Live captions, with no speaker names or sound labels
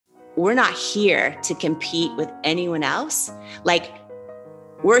we're not here to compete with anyone else. Like,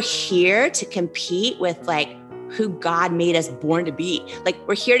 we're here to compete with like who God made us born to be. Like,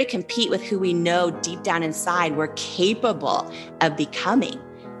 we're here to compete with who we know deep down inside we're capable of becoming.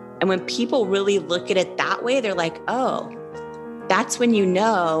 And when people really look at it that way, they're like, oh, that's when you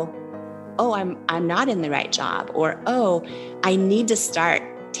know, oh, I'm not in the right job, or, oh, I need to start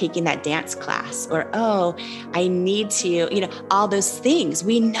taking that dance class, or, oh, I need to, all those things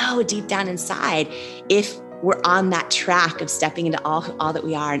we know deep down inside, if we're on that track of stepping into all that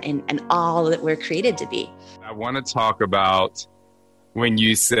we are and all that we're created to be. I want to talk about when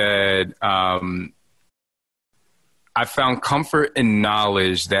you said, I found comfort in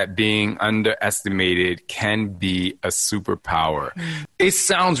knowledge that being underestimated can be a superpower. It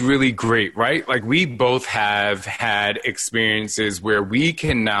sounds really great, right? Like, we both have had experiences where we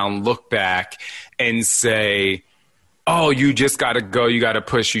can now look back and say, oh, you just got to go, you got to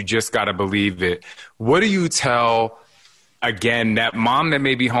push, you just got to believe it. What do you tell, again, that mom that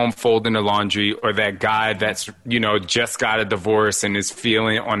may be home folding the laundry, or that guy that's, just got a divorce and is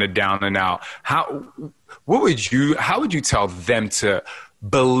feeling on the down and out? How would you tell them to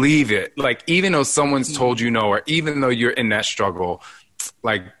believe it? Like, even though someone's told you no, or even though you're in that struggle,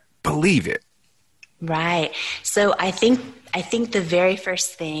 like, believe it. Right. So I think the very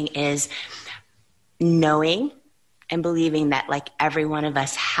first thing is knowing and believing that, like, every one of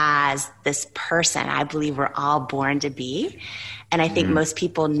us has this person I believe we're all born to be. And I think most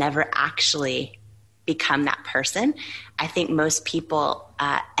people never actually become that person. I think most people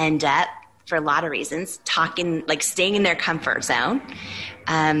end up, for a lot of reasons, staying in their comfort zone,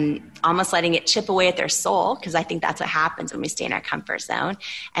 almost letting it chip away at their soul, because I think that's what happens when we stay in our comfort zone,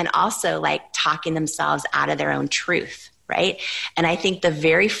 and also like talking themselves out of their own truth, right? And I think the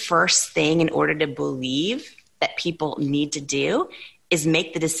very first thing in order to believe that people need to do is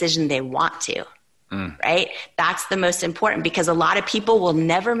make the decision they want to, right? That's the most important, because a lot of people will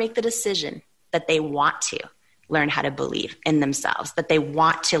never make the decision that they want to learn how to believe in themselves, that they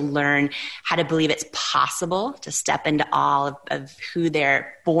want to learn how to believe it's possible to step into all of who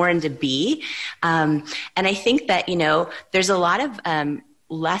they're born to be. And I think that, there's a lot of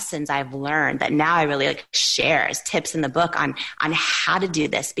lessons I've learned that now I really share as tips in the book on how to do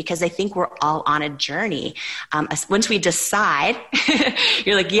this, because I think we're all on a journey. Once we decide,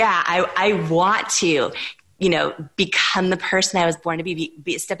 you're like, yeah, I want to, become the person I was born to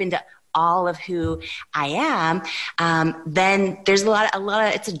be step into all of who I am, then there's a lot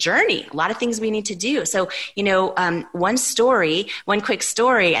of, it's a journey, a lot of things we need to do. So, one quick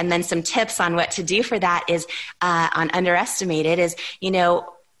story, and then some tips on what to do for that is, on Underestimated is,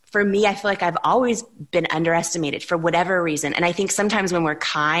 for me, I feel like I've always been underestimated for whatever reason. And I think sometimes when we're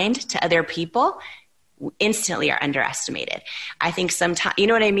kind to other people, we instantly are underestimated. I think sometimes, you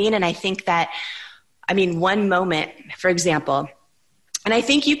know what I mean? And I think that, one moment, for example, and I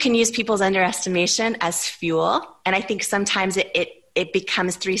think you can use people's underestimation as fuel. And I think sometimes it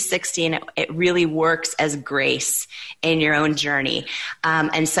becomes 360, and it really works as grace in your own journey.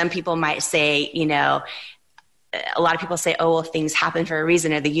 And some people might say, a lot of people say, oh, well, things happen for a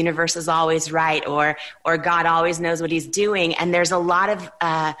reason, or the universe is always right, or God always knows what he's doing. And there's a lot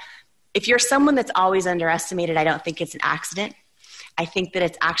of, if you're someone that's always underestimated, I don't think it's an accident. I think that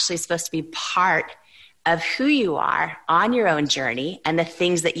it's actually supposed to be part of who you are on your own journey, and the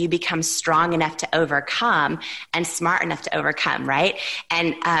things that you become strong enough to overcome and smart enough to overcome, right?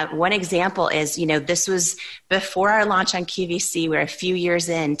 And one example is, this was before our launch on QVC. We're a few years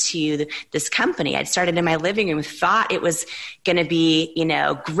into this company. I'd started in my living room, thought it was going to be,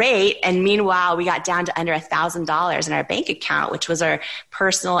 great. And meanwhile, we got down to under $1,000 in our bank account, which was our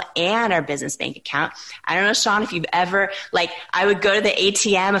personal and our business bank account. I don't know, Sean, if you've ever, I would go to the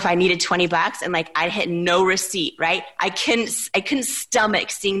ATM if I needed $20, and I'd hit no receipt, right? I couldn't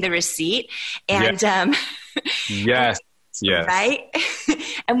stomach seeing the receipt. And, yes. Right.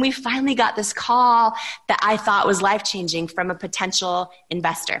 And we finally got this call that I thought was life-changing from a potential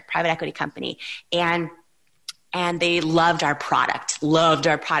investor, private equity company. And they loved our product. And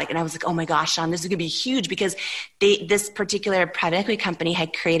I was like, oh my gosh, Sean, this is going to be huge, because this particular private equity company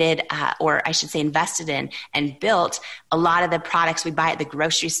had created, or I should say invested in and built a lot of the products we buy at the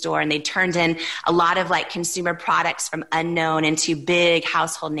grocery store. And they turned in a lot of consumer products from unknown into big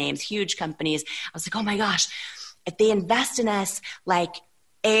household names, huge companies. I was like, oh my gosh, if they invest in us,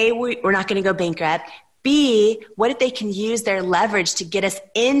 we're not going to go bankrupt. B, what if they can use their leverage to get us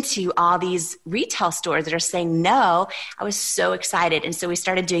into all these retail stores that are saying no? I was so excited. And so we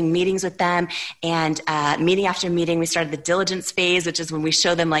started doing meetings with them, and meeting after meeting, we started the diligence phase, which is when we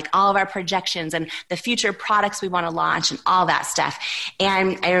show them like all of our projections and the future products we want to launch and all that stuff.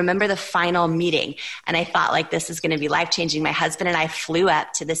 And I remember the final meeting, and I thought like, this is going to be life-changing. My husband and I flew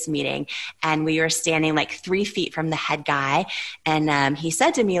up to this meeting, and we were standing like 3 feet from the head guy. And he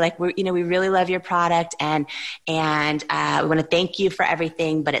said to me, like, we really love your product. And we want to thank you for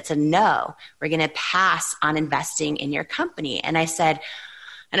everything, but it's a no. We're going to pass on investing in your company. And I said,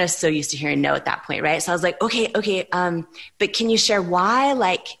 and I was so used to hearing no at that point, right? So I was like, okay, but can you share why?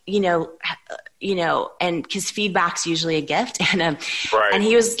 Like, and because feedback's usually a gift. And and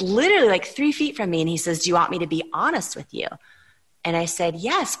he was literally like 3 feet from me, and he says, do you want me to be honest with you? And I said,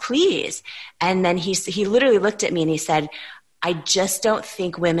 yes, please. And then he literally looked at me and he said, I just don't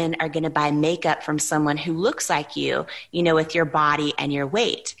think women are going to buy makeup from someone who looks like you, with your body and your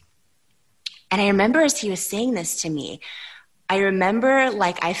weight. And I remember as he was saying this to me, I remember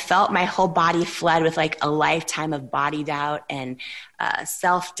like I felt my whole body flood with like a lifetime of body doubt and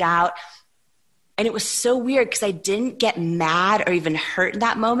self-doubt. And it was so weird because I didn't get mad or even hurt in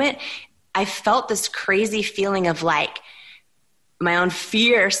that moment. I felt this crazy feeling of like my own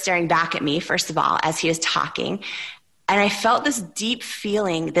fear staring back at me, first of all, as he was talking. And I felt this deep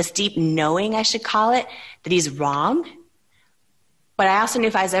feeling, this deep knowing, I should call it, that he's wrong. But I also knew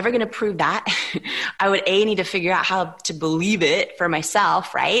if I was ever going to prove that, I would need to figure out how to believe it for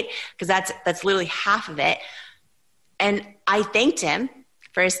myself, right? Because that's literally half of it. And I thanked him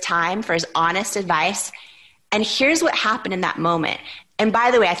for his time, for his honest advice. And here's what happened in that moment. And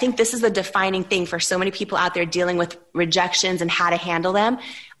by the way, I think this is the defining thing for so many people out there dealing with rejections and how to handle them.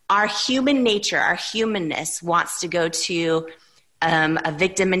 Our human nature, our humanness wants to go to a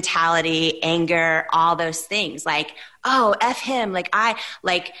victim mentality, anger, all those things. Like, oh, F him,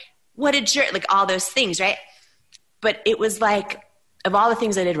 what a jerk, like all those things, right? But it was like, of all the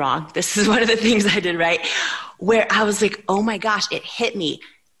things I did wrong, this is one of the things I did right, where I was like, oh my gosh, it hit me.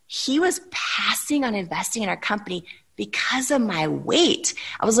 He was passing on investing in our company because of my weight.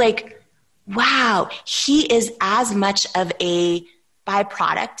 I was like, wow, he is as much of a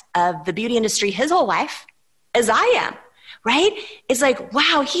byproduct of the beauty industry his whole life as I am, right? It's like,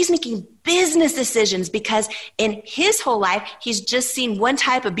 wow, he's making business decisions because in his whole life, he's just seen one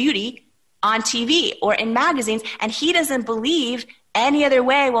type of beauty on TV or in magazines, and he doesn't believe any other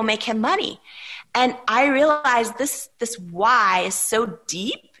way will make him money. And I realized this why is so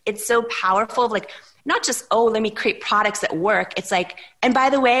deep. It's so powerful. Like, not just, oh, let me create products that work. It's like, and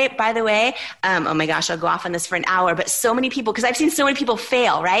by the way, oh my gosh, I'll go off on this for an hour, but so many people, because I've seen so many people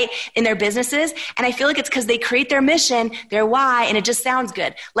fail, right, in their businesses. And I feel like it's because they create their mission, their why, and it just sounds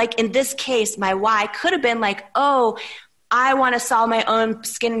good. Like in this case, my why could have been like, oh, I want to solve my own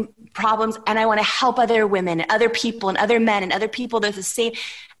skin problems and I want to help other women and other people and other men and other people that are the same.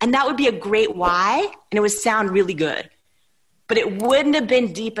 And that would be a great why, and it would sound really good. But it wouldn't have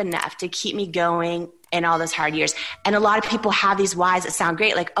been deep enough to keep me going in all those hard years. And a lot of people have these whys that sound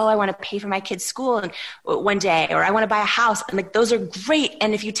great, like, oh, I want to pay for my kid's school one day, or I want to buy a house. And like, those are great.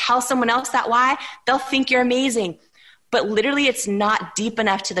 And if you tell someone else that why, they'll think you're amazing. But literally, it's not deep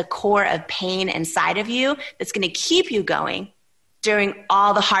enough to the core of pain inside of you that's going to keep you going during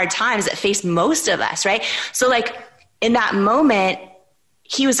all the hard times that face most of us, right? So like in that moment,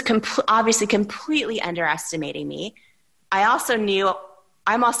 he was obviously completely underestimating me. I also knew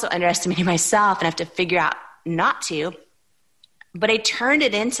I'm also underestimating myself and have to figure out not to. But I turned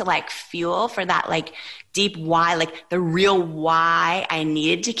it into like fuel for that like deep why, like the real why I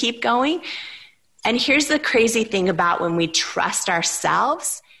needed to keep going. And here's the crazy thing about when we trust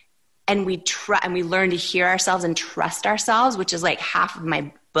ourselves and we learn to hear ourselves and trust ourselves, which is like half of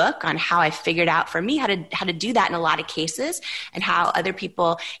my book on how I figured out for me how to do that in a lot of cases and how other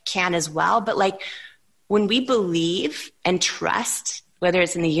people can as well. But like when we believe and trust, whether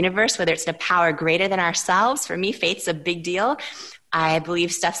it's in the universe, whether it's in a power greater than ourselves, for me, faith's a big deal. I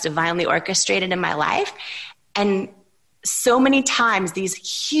believe stuff's divinely orchestrated in my life. And so many times these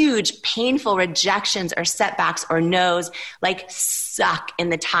huge, painful rejections or setbacks or no's like suck in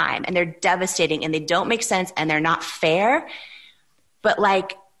the time and they're devastating and they don't make sense and they're not fair. But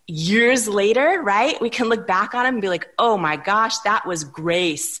like years later, right, we can look back on them and be like, oh my gosh, that was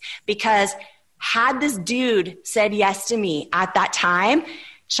grace. Because had this dude said yes to me at that time,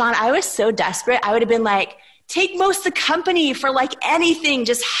 Sean, I was so desperate. I would have been like, take most of the company for like anything,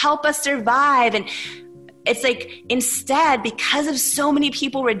 just help us survive. And it's like, instead, because of so many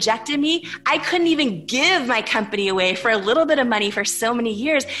people rejected me, I couldn't even give my company away for a little bit of money for so many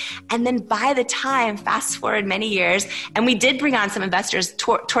years. And then by the time, fast forward many years, and we did bring on some investors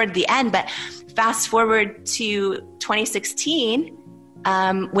toward the end, but fast forward to 2016,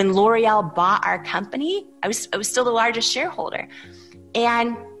 when L'Oreal bought our company, I was still the largest shareholder.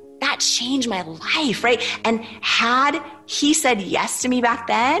 And that changed my life, right? And had he said yes to me back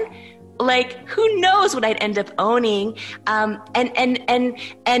then, like, who knows what I'd end up owning. And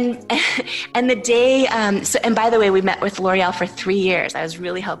the day, and by the way, we met with L'Oreal for 3 years. I was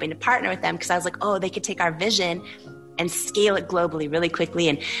really hoping to partner with them because I was like, oh, they could take our vision and scale it globally really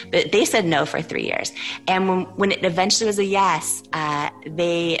quickly. But they said no for 3 years. And when it eventually was a yes,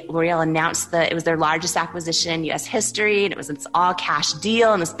 L'Oreal announced that it was their largest acquisition in U.S. history, and it was this all cash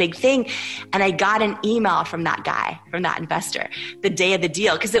deal and this big thing. And I got an email from that guy, from that investor, the day of the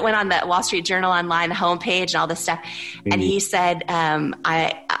deal, because it went on the Wall Street Journal online, the homepage and all this stuff. Mm-hmm. And he said,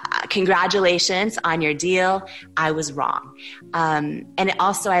 congratulations on your deal. I was wrong. And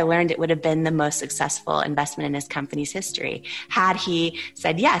also I learned it would have been the most successful investment in his company's history had he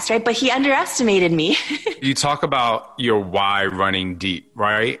said yes, right? But he underestimated me. You talk about your why running deep,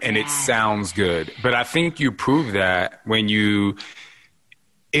 right? And it sounds good. But I think you proved that when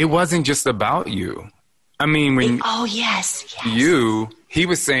it wasn't just about you. I mean, he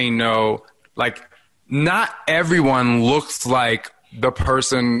was saying no, like, not everyone looks like the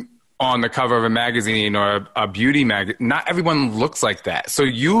person on the cover of a magazine or a beauty magazine. Not everyone looks like that. So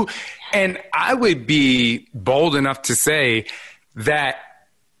and I would be bold enough to say that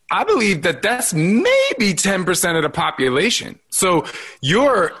I believe that that's maybe 10% of the population. So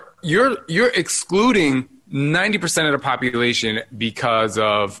you're excluding 90% of the population because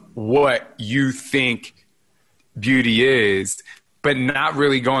of what you think beauty is, but not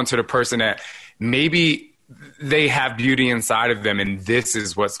really going to the person that maybe they have beauty inside of them and this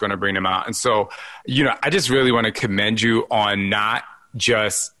is what's going to bring them out. And so, I just really want to commend you on not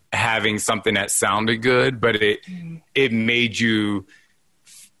just having something that sounded good, but it made you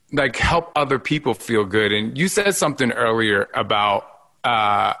like help other people feel good. And you said something earlier about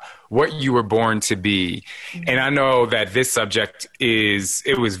what you were born to be. Mm-hmm. And I know that this subject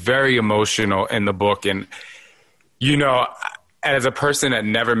it was very emotional in the book. And, as a person that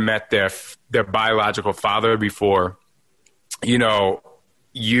never met their biological father before,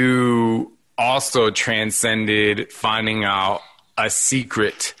 you also transcended finding out a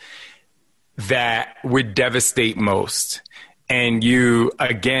secret that would devastate most. And you,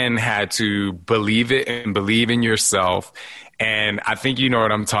 again, had to believe it and believe in yourself. And I think you know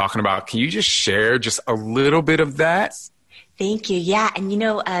what I'm talking about. Can you just share just a little bit of that? Thank you. Yeah.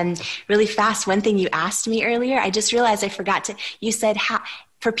 And, really fast, one thing you asked me earlier, I just realized I forgot you said,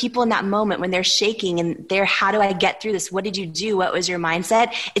 for people in that moment when they're shaking and how do I get through this? What did you do? What was your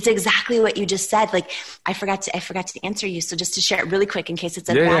mindset? It's exactly what you just said. Like, I forgot to answer you. So just to share it really quick in case it's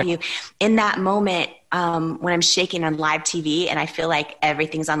of value. In that moment, when I'm shaking on live TV and I feel like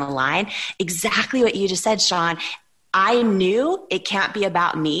everything's on the line, exactly what you just said, Sean, I knew it can't be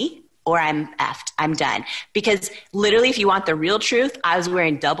about me or I'm effed. I'm done. Because literally, if you want the real truth, I was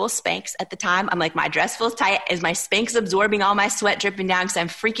wearing double Spanx at the time. I'm like, my dress feels tight. Is my Spanx absorbing all my sweat dripping down because I'm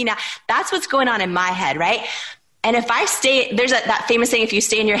freaking out? That's what's going on in my head, right? And if I stay, there's that famous saying, if you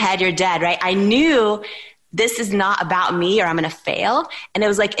stay in your head, you're dead, right? I knew this is not about me or I'm going to fail. And it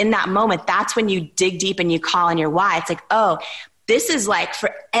was like in that moment, that's when you dig deep and you call on your why. It's like, oh, this is like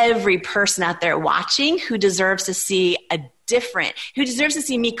for every person out there watching who deserves to see who deserves to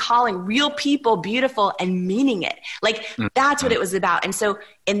see me calling real people beautiful and meaning it. Like, that's what it was about. And so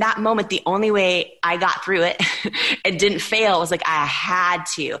in that moment, the only way I got through it and didn't fail was like, I had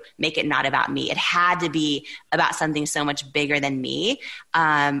to make it not about me. It had to be about something so much bigger than me.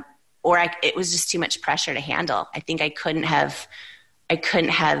 It was just too much pressure to handle. I think I couldn't have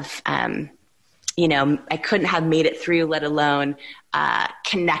made it through, let alone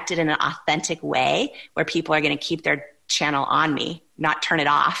connected in an authentic way where people are going to keep their channel on me, not turn it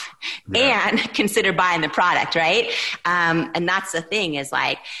off, and consider buying the product, right? And that's the thing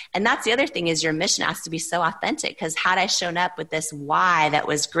and that's the other thing is your mission has to be so authentic, because had I shown up with this why that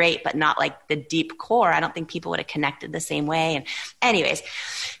was great, but not like the deep core, I don't think people would have connected the same way. And anyways,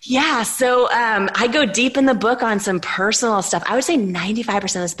 so I go deep in the book on some personal stuff. I would say 95%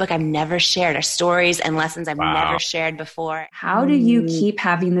 of this book I've never shared are stories and lessons I've never shared before. How do you keep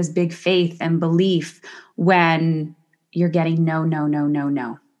having this big faith and belief when you're getting no?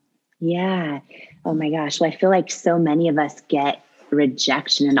 Yeah. Oh my gosh. Well, I feel like so many of us get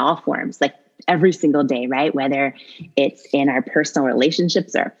rejection in all forms. Like every single day, right? Whether it's in our personal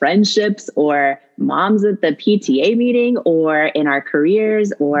relationships, our friendships, or moms at the PTA meeting, or in our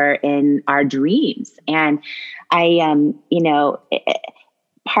careers, or in our dreams. And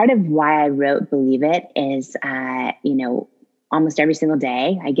part of why I wrote Believe It is, almost every single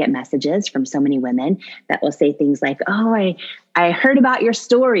day, I get messages from so many women that will say things like, oh, I heard about your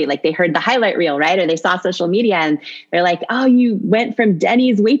story. Like they heard the highlight reel, right? Or they saw social media and they're like, oh, you went from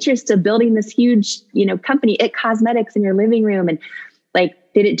Denny's waitress to building this huge, company, It Cosmetics, in your living room. And like,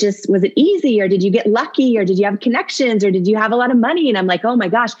 was it easy, or did you get lucky, or did you have connections, or did you have a lot of money? And I'm like, oh my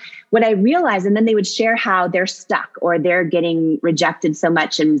gosh, what I realized, and then they would share how they're stuck, or they're getting rejected so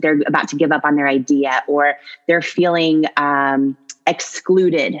much and they're about to give up on their idea, or they're feeling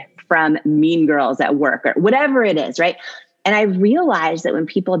excluded from mean girls at work, or whatever it is, right? And I realized that when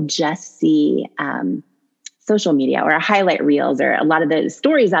people just see social media or highlight reels or a lot of the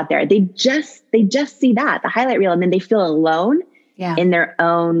stories out there, they just see that, the highlight reel, and then they feel alone in their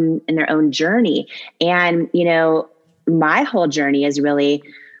own journey. And, my whole journey is really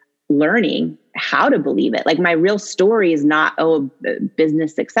learning how to believe it. Like my real story is not, a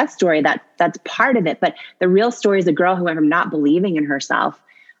business success story. That's part of it. But the real story is a girl who went from not believing in herself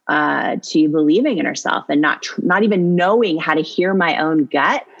to believing in herself, and not even knowing how to hear my own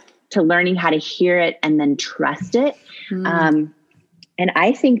gut, to learning how to hear it and then trust it. And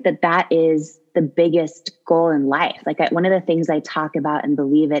I think that is the biggest goal in life. Like one of the things I talk about and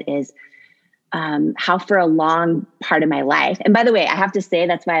Believe It is how for a long part of my life, and by the way, I have to say,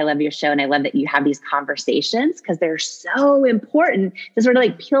 that's why I love your show. And I love that you have these conversations, because they're so important to sort of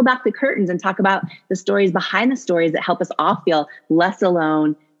like peel back the curtains and talk about the stories behind the stories that help us all feel less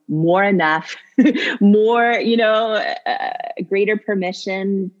alone, more enough, more, greater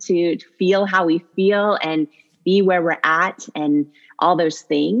permission to feel how we feel and be where we're at and all those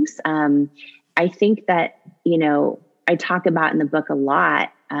things. I think that, I talk about in the book a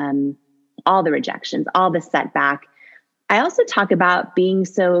lot, all the rejections, all the setback. I also talk about being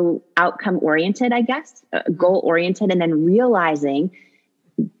so outcome oriented, I guess, goal oriented, and then realizing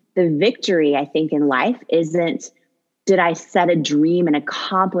the victory, I think, in life isn't, did I set a dream and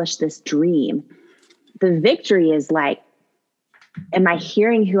accomplish this dream? The victory is like, am I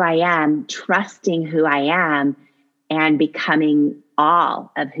hearing who I am, trusting who I am, and becoming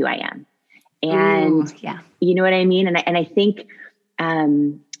all of who I am? And you know what I mean? And I think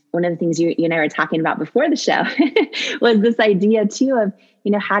one of the things you and I were talking about before the show was this idea too of,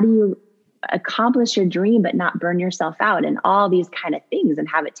 how do you accomplish your dream but not burn yourself out, and all these kind of things, and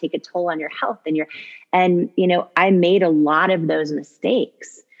have it take a toll on your health and I made a lot of those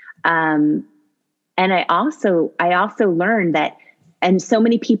mistakes. And I also learned that, and so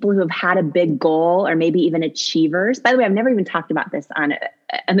many people who have had a big goal, or maybe even achievers. By the way, I've never even talked about this on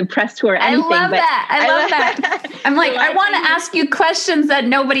the press tour or anything. I love that. I'm like, I want to ask you questions that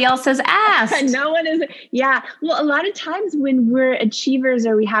nobody else has asked. No one is. Yeah. Well, a lot of times when we're achievers,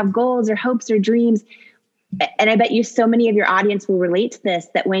 or we have goals or hopes or dreams, and I bet you so many of your audience will relate to this,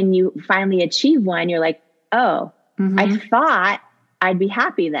 that when you finally achieve one, you're like, oh, I thought I'd be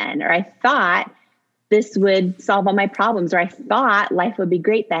happy then, or I thought this would solve all my problems, or I thought life would be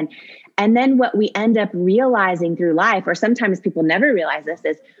great then. And then what we end up realizing through life, or sometimes people never realize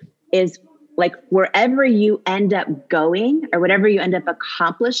this, is like wherever you end up going, or whatever you end up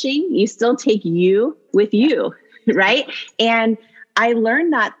accomplishing, you still take you with you, right? And I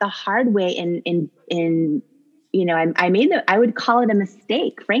learned that the hard way I would call it a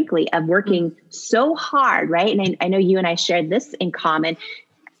mistake, frankly, of working so hard, right? And I know you and I shared this in common.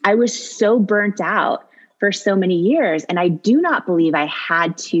 I was so burnt out for so many years. And I do not believe I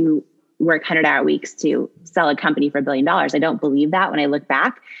had to work 100-hour weeks to sell a company for $1 billion. I don't believe that when I look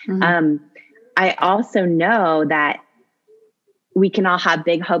back. I also know that we can all have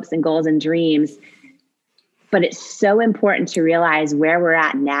big hopes and goals and dreams, but it's so important to realize where we're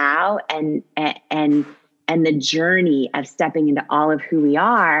at now, and the journey of stepping into all of who we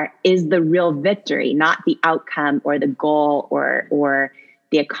are is the real victory, not the outcome or the goal or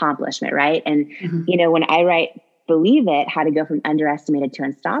the accomplishment, right? And, when I write Believe It, how to go from underestimated to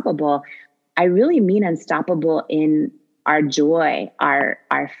unstoppable, I really mean unstoppable in our joy, our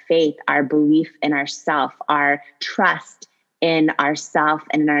faith, our belief in ourself, our trust in ourself,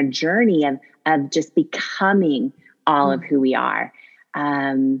 and in our journey of just becoming all of who we are.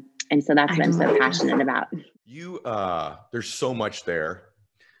 And so that's what I'm so passionate about. There's so much there,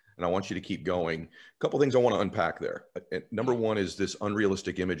 and I want you to keep going. A couple of things I want to unpack there. Number one is this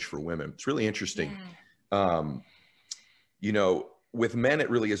unrealistic image for women. It's really interesting. with men, it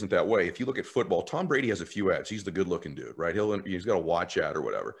really isn't that way. If you look at football, Tom Brady has a few ads. He's the good looking dude, right? He's got a watch ad or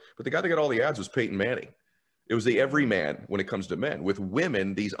whatever. But the guy that got all the ads was Peyton Manning. It was the everyman when it comes to men. With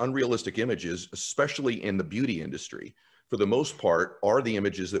women, these unrealistic images, especially in the beauty industry, for the most part, are the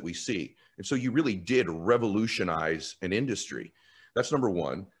images that we see. And so you really did revolutionize an industry. That's number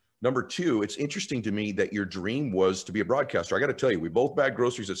one. Number two, it's interesting to me that your dream was to be a broadcaster. I got to tell you, we both bagged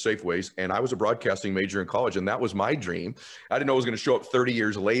groceries at Safeways, and I was a broadcasting major in college, and that was my dream. I didn't know it was going to show up 30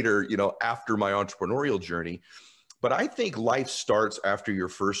 years later, after my entrepreneurial journey. But I think life starts after your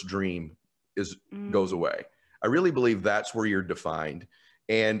first dream goes away. I really believe that's where you're defined.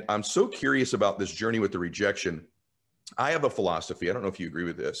 And I'm so curious about this journey with the rejection. I have a philosophy. I don't know if you agree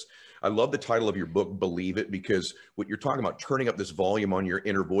with this. I love the title of your book, Believe It, because what you're talking about, turning up this volume on your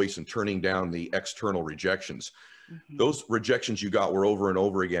inner voice and turning down the external rejections. Mm-hmm. Those rejections you got were over and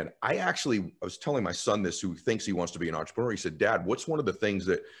over again. I was telling my son this, who thinks he wants to be an entrepreneur. He said, Dad, what's one of the things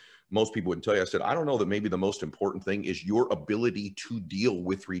that most people wouldn't tell you? I said, I don't know, that maybe the most important thing is your ability to deal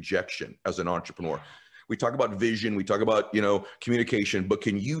with rejection as an entrepreneur. We talk about vision, we talk about, communication, but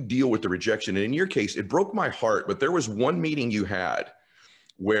can you deal with the rejection? And in your case, it broke my heart, but there was one meeting you had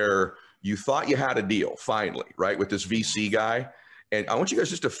where you thought you had a deal finally, right? With this VC guy. And I want you guys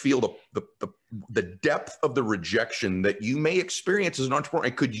just to feel the depth of the rejection that you may experience as an entrepreneur.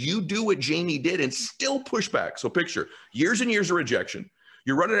 And could you do what Jamie did and still push back? So picture years and years of rejection.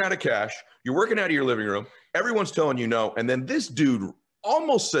 You're running out of cash. You're working out of your living room. Everyone's telling you no. And then this dude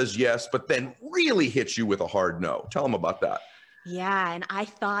almost says yes, but then really hits you with a hard no. Tell them about that. Yeah. And I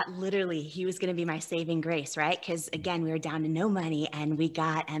thought literally he was going to be my saving grace, right? Because again, we were down to no money and we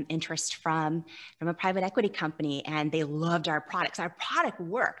got interest from a private equity company, and they loved our products. Our product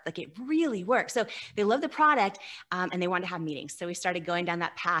worked, like it really worked. So they loved the product and they wanted to have meetings. So we started going down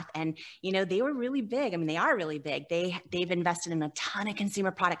that path, and, they were really big. I mean, they are really big. They've invested in a ton of consumer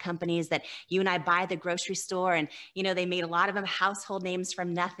product companies that you and I buy at the grocery store. And, they made a lot of them household names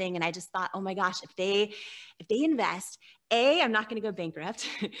from nothing. And I just thought, oh my gosh, if they invest, A, I'm not going to go bankrupt.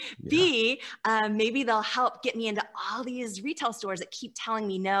 Yeah. B, maybe they'll help get me into all these retail stores that keep telling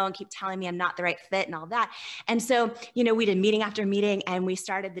me no and keep telling me I'm not the right fit and all that. And so, we did meeting after meeting, and we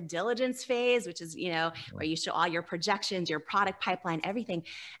started the diligence phase, which is, where you show all your projections, your product pipeline, everything.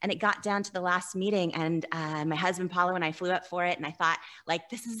 And it got down to the last meeting, and my husband, Paulo, and I flew up for it. And I thought, like,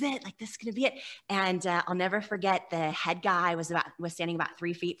 this is it. Like, this is going to be it. And I'll never forget, the head guy was standing about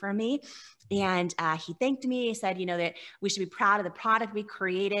 3 feet from me. And he thanked me. He said, that we should be proud of the product we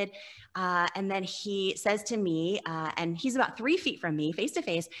created. And then he says to me, and he's about 3 feet from me, face to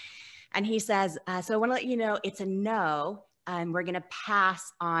face. And he says, so I want to let you know it's a no. We're going to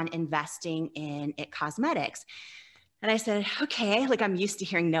pass on investing in IT Cosmetics. And I said, okay, like I'm used to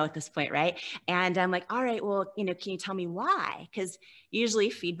hearing no at this point, right? And I'm like, all right, well, can you tell me why? Because usually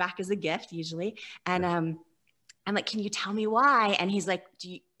feedback is a gift, usually. And I'm like, can you tell me why? And he's like,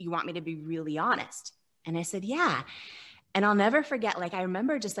 do you want me to be really honest? And I said, yeah. And I'll never forget, like, I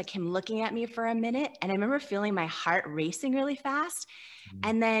remember just like him looking at me for a minute, and I remember feeling my heart racing really fast.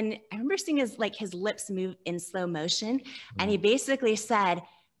 And then I remember seeing his lips move in slow motion. And he basically said,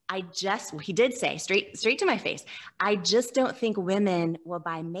 he did say straight to my face, I just don't think women will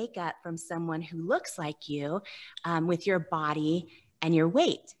buy makeup from someone who looks like you, with your body and your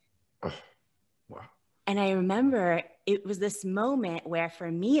weight. Wow. And I remember it was this moment where, for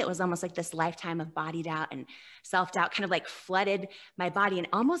me, it was almost like this lifetime of body doubt and self-doubt kind of like flooded my body, and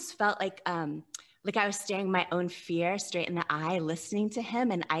almost felt like I was staring my own fear straight in the eye, listening to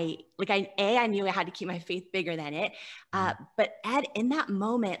him. And I knew I had to keep my faith bigger than it. But Ed, in that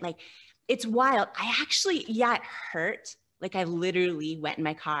moment, like, it's wild. I actually, it hurt. Like, I literally went in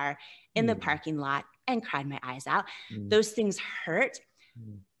my car in the parking lot and cried my eyes out. Those things hurt.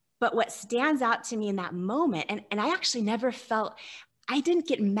 But what stands out to me in that moment, and I actually never felt, I didn't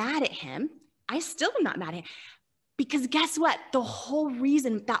get mad at him. I still am not mad at him. Because guess what? The whole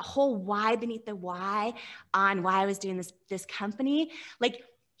reason, that whole why beneath the why on why I was doing this company, like,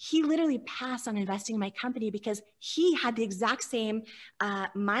 he literally passed on investing in my company because he had the exact same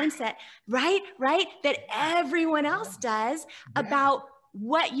mindset, right? That everyone else does about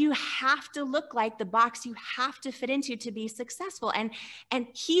what you have to look like, the box you have to fit into to be successful. And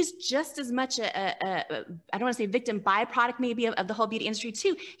he's just as much I don't want to say victim, byproduct maybe of the whole beauty industry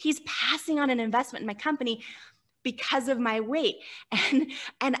too. He's passing on an investment in my company because of my weight.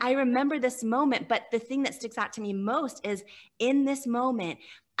 And I remember this moment, but the thing that sticks out to me most is, in this moment,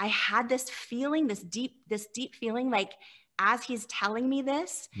 I had this feeling, this deep feeling, like, as he's telling me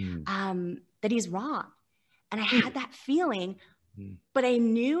this, that he's wrong. And I had that feeling, but I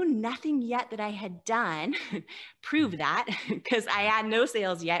knew nothing yet that I had done proved that, because I had no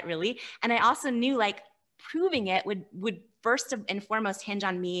sales yet really. And I also knew like proving it would first and foremost hinge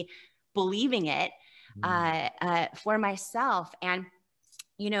on me believing it for myself. And,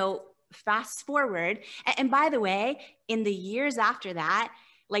 you know, fast forward. And by the way, in the years after that,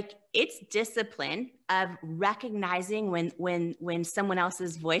 like it's discipline of recognizing when someone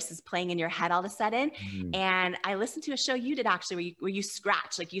else's voice is playing in your head all of a sudden. And I listened to a show you did actually where you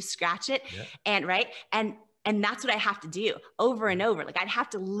scratch it and right. And that's what I have to do over and over. Like I'd have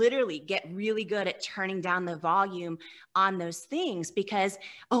to literally get really good at turning down the volume on those things because,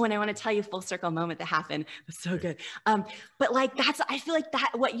 and I want to tell you a full circle moment that happened. It's so good. But like, I feel like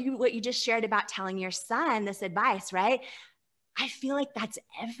that, what you just shared about telling your son this advice, right? I feel like that's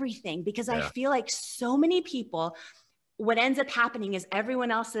everything because I feel like so many people, what ends up happening is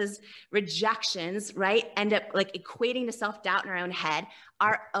everyone else's rejections, right, end up like equating to self-doubt in our own head,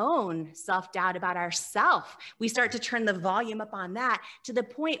 our own self-doubt about ourselves. We start to turn the volume up on that to the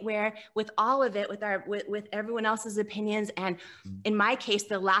point where with all of it, with everyone else's opinions, and in my case,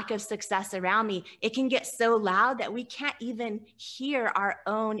 the lack of success around me, it can get so loud that we can't even hear our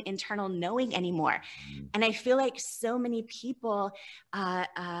own internal knowing anymore. And I feel like so many people, and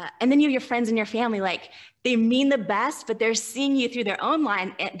then you have your friends and your family, like they mean the best, but they're seeing you through their own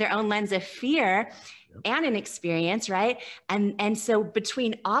lens of fear and inexperience, right? And so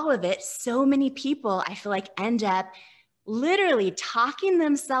between all of it, so many people I feel like end up literally talking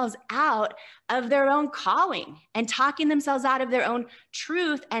themselves out of their own calling and talking themselves out of their own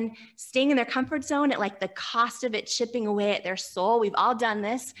truth and staying in their comfort zone at like the cost of it chipping away at their soul. We've all done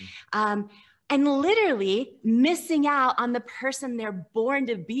this. And literally missing out on the person they're born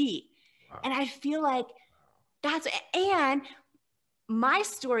to be. Wow. And I feel like and my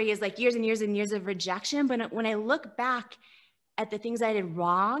story is like years and years and years of rejection. But when I look back at the things I did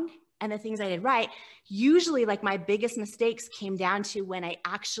wrong and the things I did right, usually like my biggest mistakes came down to when I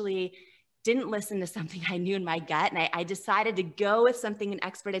actually didn't listen to something I knew in my gut. And I decided to go with something an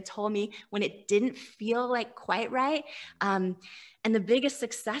expert had told me when it didn't feel like quite right. And the biggest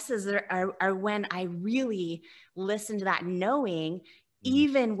successes are when I really listened to that knowing,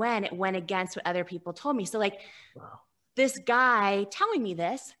 even when it went against what other people told me. So like this guy telling me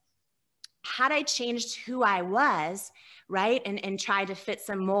this, had I changed who I was, right, and tried to fit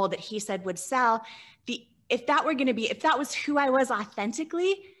some mold that he said would sell, if that was who I was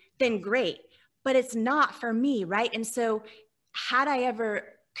authentically, then great. But it's not for me, right? And so had I ever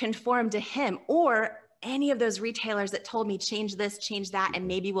conformed to him or any of those retailers that told me change this, change that, and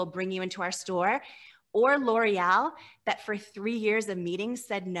maybe we'll bring you into our store, or L'Oreal that for 3 years of meetings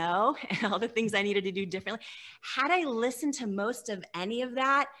said no and all the things I needed to do differently, had I listened to most of any of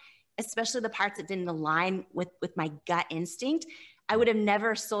that, especially the parts that didn't align with my gut instinct, I would have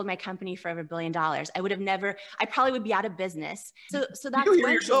never sold my company for over $1 billion. I probably would be out of business. So that's you hear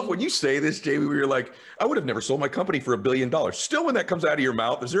yourself when you say this, Jamie, where you're like, I would have never sold my company for $1 billion. Still, when that comes out of your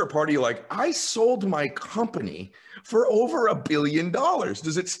mouth, is there a part of you like, I sold my company for over $1 billion?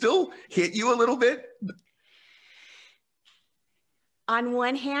 Does it still hit you a little bit? On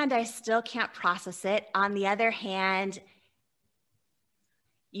one hand, I still can't process it. On the other hand,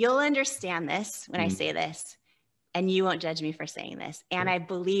 you'll understand this when I say this. And you won't judge me for saying this. And I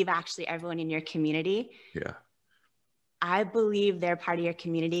believe actually everyone in your community. Yeah. I believe they're part of your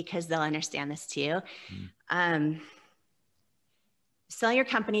community because they'll understand this too. Selling your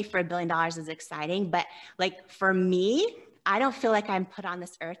company for $1 billion is exciting. But like for me, I don't feel like I'm put on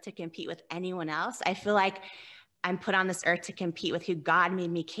this earth to compete with anyone else. I feel like I'm put on this earth to compete with who God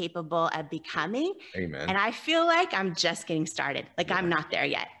made me capable of becoming. Amen. And I feel like I'm just getting started. Like I'm not there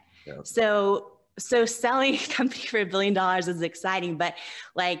yet. Yeah. So selling a company for $1 billion is exciting, but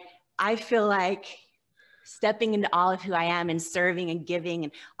like, I feel like stepping into all of who I am and serving and giving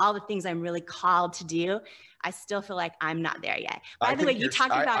and all the things I'm really called to do, I still feel like I'm not there yet. By the way, you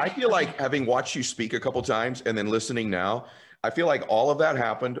talked about. I feel like having watched you speak a couple times and then listening now, I feel like all of that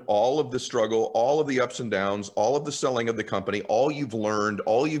happened, all of the struggle, all of the ups and downs, all of the selling of the company, all you've learned,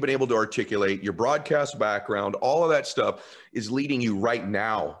 all you've been able to articulate, your broadcast background, all of that stuff is leading you right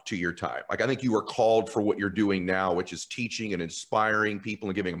now to your time. Like I think you were called for what you're doing now, which is teaching and inspiring people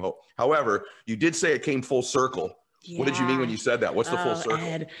and giving them hope. However, you did say it came full circle. Yeah. What did you mean when you said that? What's the full circle?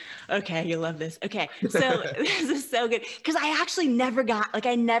 Ed. Okay, you love this. Okay, so this is so good because I actually never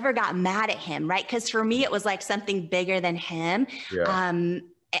got mad at him, right? Because for me, it was like something bigger than him. Yeah.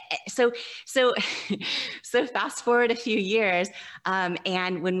 So fast forward a few years,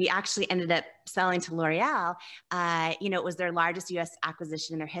 and when we actually ended up selling to L'Oreal, it was their largest U.S.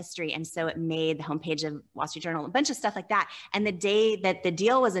 acquisition in their history. And so it made the homepage of Wall Street Journal, a bunch of stuff like that. And the day that the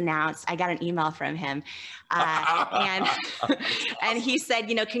deal was announced, I got an email from him. And he said,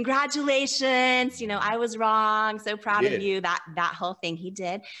 congratulations, I was wrong. So proud of you, that whole thing he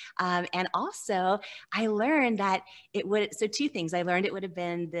did. And also I learned that so two things. I learned it would have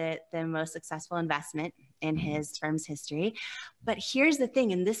been the most successful investment in his firm's history. But here's the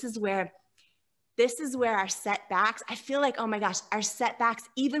thing, and this is where our setbacks, I feel like, oh my gosh, our setbacks,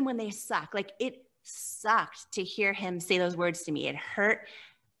 even when they suck, like it sucked to hear him say those words to me. It hurt.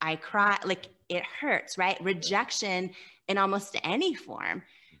 I cried. Like it hurts, right? Rejection in almost any form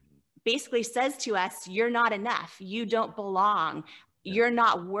basically says to us, you're not enough. You don't belong. You're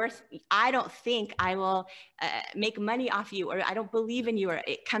not worth, I don't think I will make money off you, or I don't believe in you, or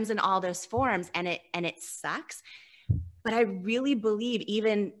it comes in all those forms, and it sucks. But I really believe,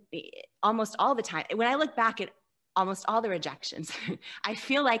 even almost all the time, when I look back at almost all the rejections, I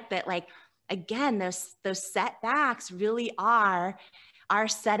feel like that, like, again, those setbacks really are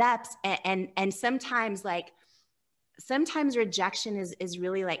setups. And sometimes rejection is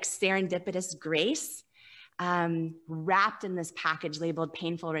really like serendipitous grace, wrapped in this package labeled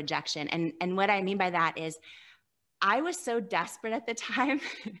painful rejection. And what I mean by that is, I was so desperate at the time.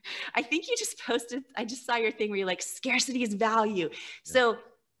 I think you just posted, I just saw your thing where you're like, scarcity is value. Yeah. So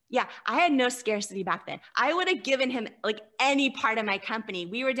yeah, I had no scarcity back then. I would have given him like any part of my company.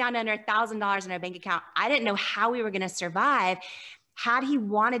 We were down to under $1,000 in our bank account. I didn't know how we were going to survive. Had he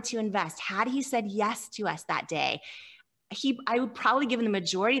wanted to invest, had he said yes to us that day, I would probably give him the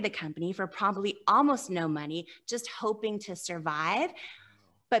majority of the company for probably almost no money, just hoping to survive.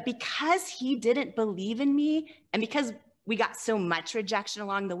 But because he didn't believe in me, and because we got so much rejection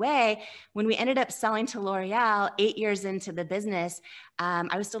along the way, when we ended up selling to L'Oreal 8 years into the business,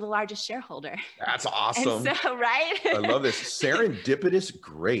 I was still the largest shareholder. That's awesome. And so, right? I love this. Serendipitous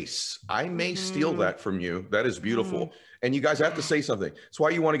grace. I may steal that from you. That is beautiful. And you guys have to say something. That's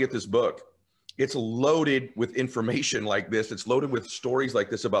why you want to get this book. It's loaded with information like this. It's loaded with stories like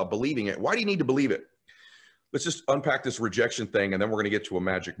this about believing it. Why do you need to believe it? Let's just unpack this rejection thing, and then we're going to get to a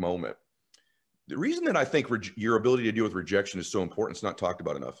magic moment. The reason that I think your ability to deal with rejection is so important, it's not talked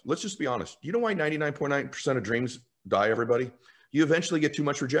about enough. Let's just be honest. You know why 99.9% of dreams die, everybody? You eventually get too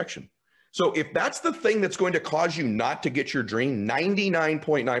much rejection. So if that's the thing that's going to cause you not to get your dream,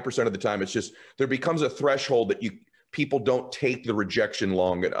 99.9% of the time, it's just there becomes a threshold that people don't take the rejection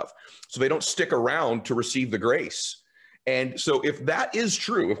long enough. So they don't stick around to receive the grace. And so if that is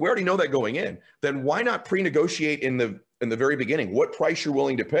true, if we already know that going in, then why not pre-negotiate in the very beginning what price you're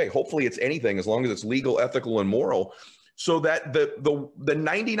willing to pay? Hopefully it's anything, as long as it's legal, ethical, and moral, so that the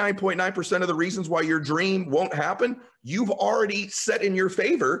 99.9% of the reasons why your dream won't happen, you've already set in your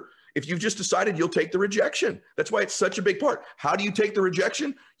favor if you've just decided you'll take the rejection. That's why it's such a big part. How do you take the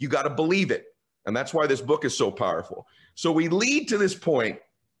rejection? You got to believe it. And that's why this book is so powerful. So we lead to this point,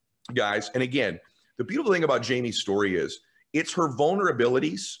 guys. And again, the beautiful thing about Jamie's story is it's her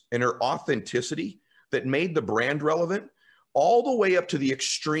vulnerabilities and her authenticity that made the brand relevant, all the way up to the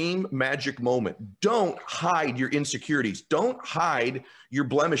extreme magic moment. Don't hide your insecurities. Don't hide your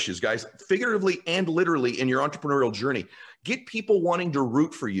blemishes, guys, figuratively and literally in your entrepreneurial journey. Get people wanting to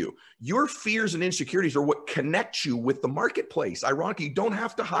root for you. Your fears and insecurities are what connects you with the marketplace. Ironically, you don't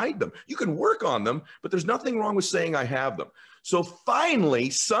have to hide them. You can work on them, but there's nothing wrong with saying I have them. So finally,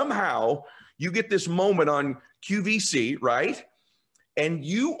 somehow, you get this moment on QVC, right? And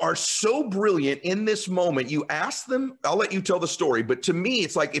you are so brilliant in this moment. You ask them, I'll let you tell the story, but to me,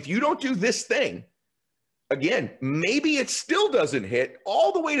 it's like, if you don't do this thing, again, maybe it still doesn't hit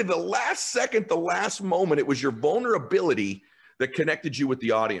all the way to the last second, the last moment. It was your vulnerability that connected you with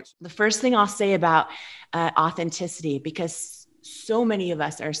the audience. The first thing I'll say about authenticity, because so many of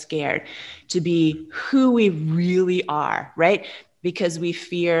us are scared to be who we really are, right? Because we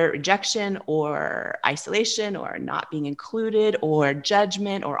fear rejection or isolation or not being included or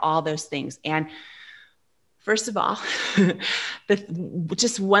judgment or all those things. And first of all,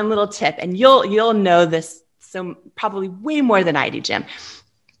 just one little tip, and you'll know this so probably way more than I do, Jim.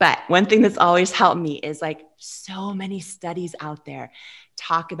 But one thing that's always helped me is like so many studies out there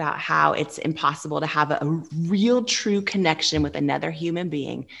talk about how it's impossible to have a real true connection with another human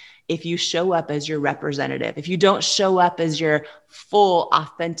being if you show up as your representative, if you don't show up as your full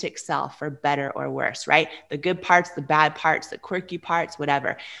authentic self, for better or worse, right? The good parts, the bad parts, the quirky parts,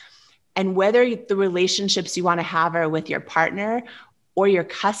 whatever. And whether the relationships you want to have are with your partner or your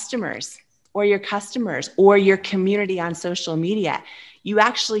customers or your community on social media, you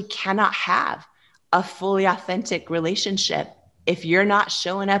actually cannot have a fully authentic relationship if you're not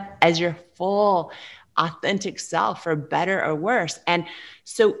showing up as your full authentic self, for better or worse. And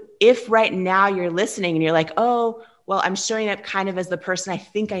so if right now you're listening and you're like, oh, well, I'm showing up kind of as the person I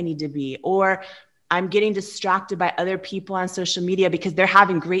think I need to be, or I'm getting distracted by other people on social media because they're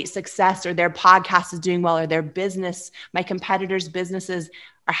having great success, or their podcast is doing well, or their business, my competitors' businesses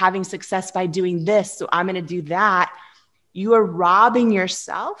are having success by doing this, so I'm going to do that. You are robbing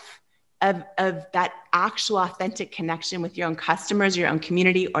yourself of that actual authentic connection with your own customers, your own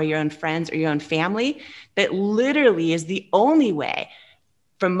community, or your own friends, or your own family. That literally is the only way,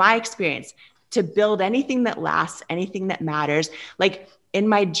 from my experience, to build anything that lasts, anything that matters. Like in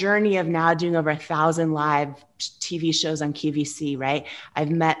my journey of now doing over 1,000 live TV shows on QVC, right?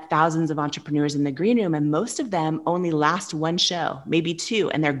 I've met thousands of entrepreneurs in the green room, and most of them only last one show, maybe two,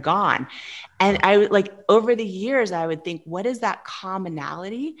 and they're gone. And I would, like, over the years, I would think, what is that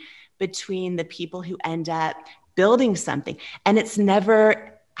commonality between the people who end up building something? And it's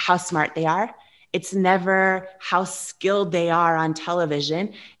never how smart they are. It's never how skilled they are on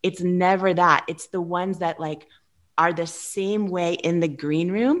television. It's never that. It's the ones that like are the same way in the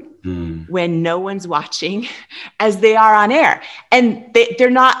green room when no one's watching as they are on air. And they're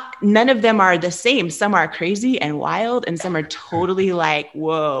not, none of them are the same. Some are crazy and wild, and some are totally like,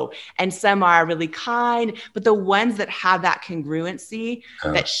 whoa. And some are really kind, but the ones that have that congruency,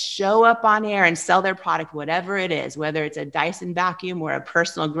 that show up on air and sell their product, whatever it is, whether it's a Dyson vacuum or a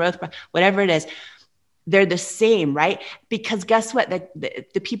personal growth, whatever it is, they're the same, right? Because guess what?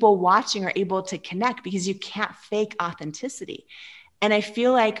 The people watching are able to connect, because you can't fake authenticity. And I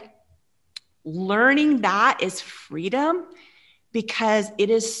feel like learning that is freedom, because it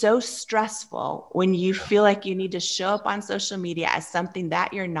is so stressful when you feel like you need to show up on social media as something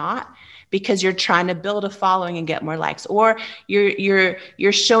that you're not, because you're trying to build a following and get more likes, or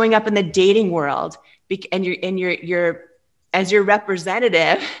you're showing up in the dating world and you're as your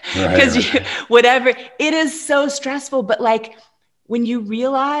representative, because whatever, it is so stressful. But like, when you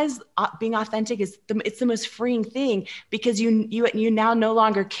realize being authentic it's the most freeing thing, because you now no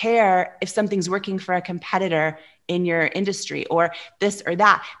longer care if something's working for a competitor in your industry or this or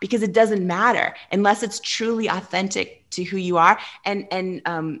that, because it doesn't matter unless it's truly authentic to who you are. And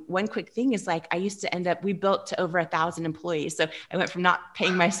one quick thing is, like, I used to end up, we built to over 1,000 employees. So I went from not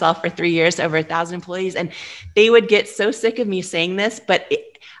paying myself for 3 years to over 1,000 employees. And they would get so sick of me saying this, but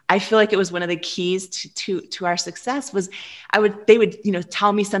I feel like it was one of the keys to our success was they would,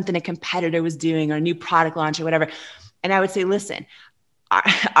 tell me something a competitor was doing or a new product launch or whatever. And I would say, listen,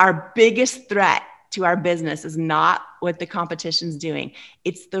 our biggest threat to our business is not what the competition's doing.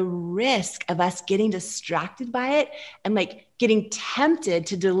 It's the risk of us getting distracted by it and like getting tempted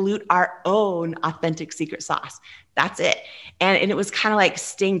to dilute our own authentic secret sauce. That's it. And it was kind of like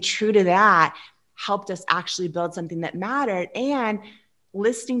staying true to that helped us actually build something that mattered. And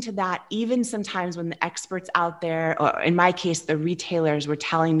listening to that, even sometimes when the experts out there, or in my case, the retailers, were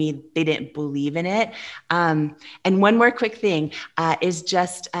telling me they didn't believe in it. And one more quick thing is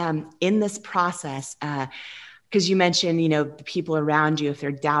just in this process, because you mentioned, the people around you, if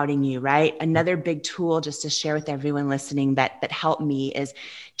they're doubting you, right? Another big tool just to share with everyone listening that helped me is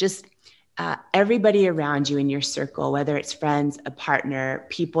just everybody around you in your circle, whether it's friends, a partner,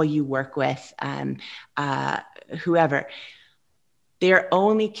 people you work with, whoever. They're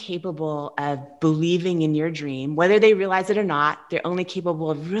only capable of believing in your dream, whether they realize it or not. They're only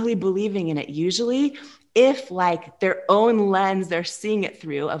capable of really believing in it, usually, if like their own lens they're seeing it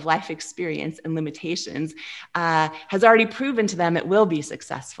through of life experience and limitations has already proven to them it will be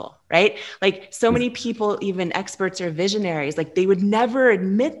successful, right? Like so many people, even experts or visionaries, like they would never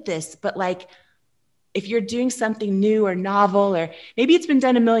admit this, but like if you're doing something new or novel, or maybe it's been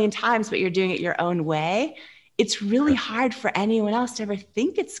done a million times, but you're doing it your own way, it's really hard for anyone else to ever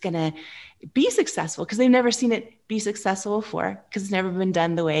think it's going to be successful, because they've never seen it be successful before, because it's never been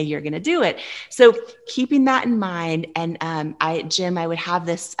done the way you're going to do it. So keeping that in mind, and Jim, I would have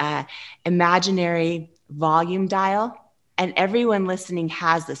this imaginary volume dial, and everyone listening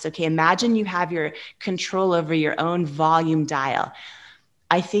has this. Okay, imagine you have your control over your own volume dial.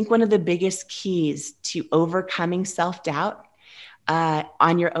 I think one of the biggest keys to overcoming self-doubt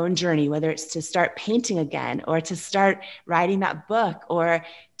on your own journey, whether it's to start painting again, or to start writing that book, or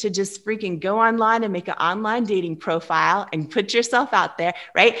to just freaking go online and make an online dating profile and put yourself out there,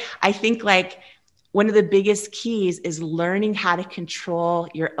 right? I think like one of the biggest keys is learning how to control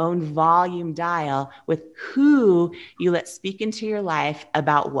your own volume dial with who you let speak into your life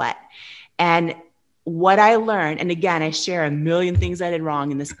about what. And what I learned, and again, I share a million things I did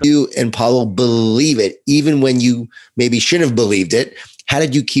wrong in this book. You and Paulo believe it, even when you maybe shouldn't have believed it. How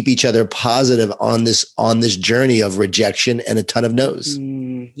did you keep each other positive on this journey of rejection and a ton of no's?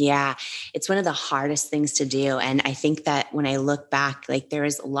 Yeah, it's one of the hardest things to do. And I think that when I look back, like there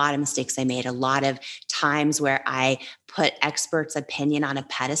was a lot of mistakes I made, a lot of times where I put experts' opinion on a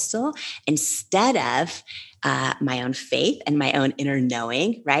pedestal instead of my own faith and my own inner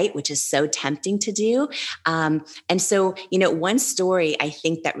knowing, right? Which is so tempting to do. And so, one story I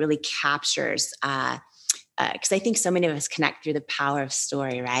think that really captures, because I think so many of us connect through the power of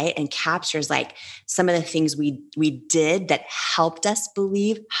story, right? And captures like some of the things we did that helped us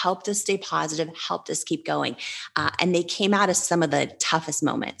believe, helped us stay positive, helped us keep going. And they came out of some of the toughest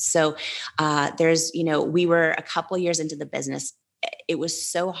moments. So we were a couple years into the business. It was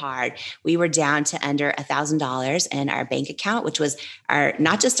so hard. We were down to under $1,000 in our bank account, which was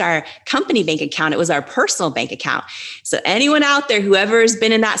not just our company bank account, it was our personal bank account. So anyone out there, whoever has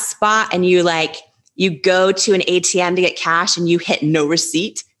been in that spot and you go to an ATM to get cash and you hit no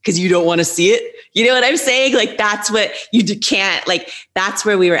receipt because you don't want to see it. You know what I'm saying? Like that's what you can't, like that's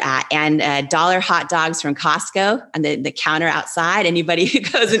where we were at. And dollar hot dogs from Costco on the counter outside. Anybody who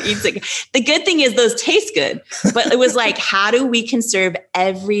goes and eats it. The good thing is those taste good. But it was like, how do we conserve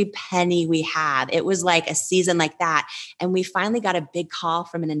every penny we have? It was like a season like that. And we finally got a big call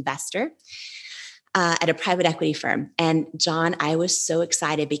from an investor at a private equity firm. And John, I was so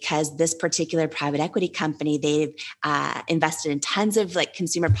excited because this particular private equity company, they've invested in tons of like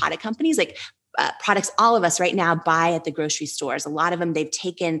consumer product companies, like products all of us right now buy at the grocery stores. A lot of them, they've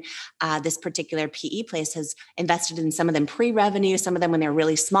taken this particular PE place has invested in some of them pre-revenue, some of them when they're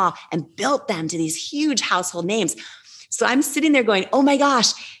really small and built them to these huge household names. So I'm sitting there going, oh my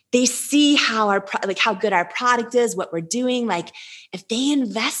gosh, they see how how good our product is, what we're doing. Like if they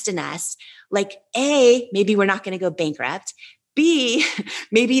invest in us, like A, maybe we're not going to go bankrupt. B,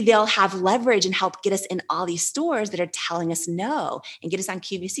 maybe they'll have leverage and help get us in all these stores that are telling us no and get us on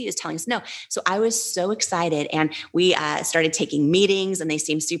QVC is telling us no. So I was so excited and we started taking meetings and they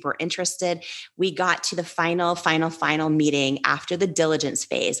seemed super interested. We got to the final meeting after the diligence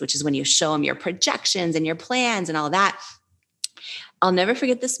phase, which is when you show them your projections and your plans and all of that. I'll never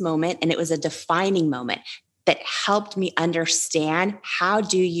forget this moment. And it was a defining moment that helped me understand how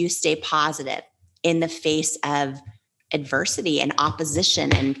do you stay positive in the face of adversity and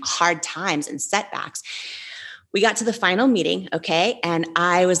opposition and hard times and setbacks. We got to the final meeting, okay? And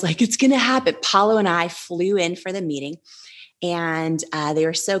I was like, it's going to happen. Paulo and I flew in for the meeting and they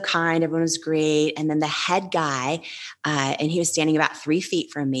were so kind. Everyone was great. And then the head guy, and he was standing about 3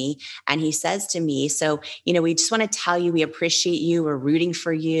 feet from me. And he says to me, so, we just want to tell you, we appreciate you. We're rooting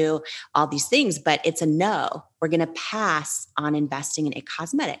for you, all these things, but it's a no. We're going to pass on investing in IT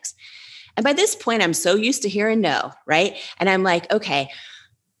cosmetics. And by this point, I'm so used to hearing no, right? And I'm like, okay,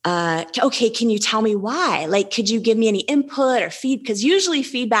 can you tell me why? Like, could you give me any input or feed? Because usually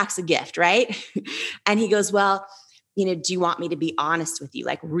feedback's a gift, right? And he goes, well, do you want me to be honest with you?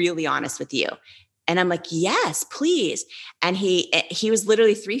 Like really honest with you? And I'm like, yes, please. And he was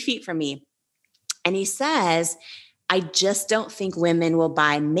literally 3 feet from me. And he says, I just don't think women will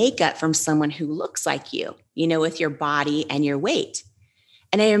buy makeup from someone who looks like you, with your body and your weight.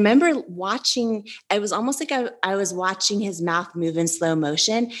 And I remember watching, it was almost like I was watching his mouth move in slow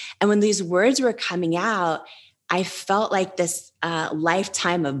motion. And when these words were coming out, I felt like this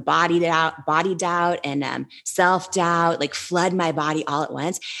lifetime of body doubt and self-doubt, like flood my body all at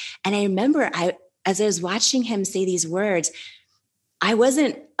once. And I remember as I was watching him say these words, I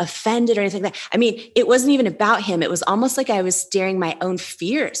wasn't offended or anything like that. I mean, it wasn't even about him. It was almost like I was staring my own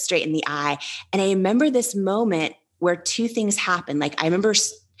fear straight in the eye. And I remember this moment where two things happened. Like I remember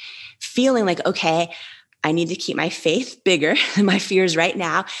feeling like, okay, I need to keep my faith bigger than my fears right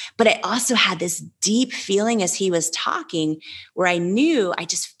now. But I also had this deep feeling as he was talking where I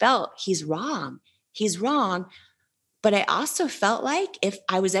just felt he's wrong. He's wrong. But I also felt like if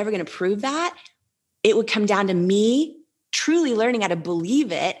I was ever going to prove that, it would come down to me truly learning how to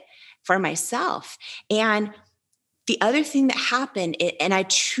believe it for myself. And the other thing that happened, and I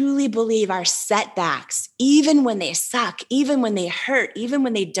truly believe our setbacks, even when they suck, even when they hurt, even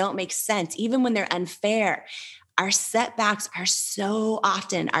when they don't make sense, even when they're unfair, our setbacks are so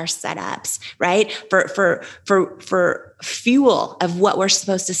often our setups, right? For fuel of what we're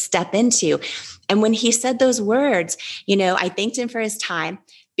supposed to step into. And when he said those words, I thanked him for his time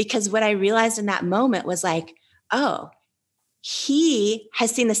because what I realized in that moment was like, oh, he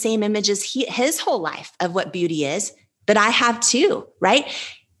has seen the same images his whole life of what beauty is that I have too, right?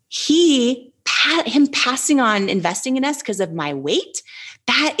 Him passing on investing in us because of my weight,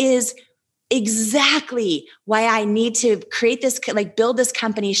 that is exactly why I need to create this, like build this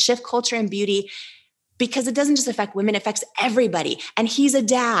company, shift culture and beauty, because it doesn't just affect women, it affects everybody. And he's a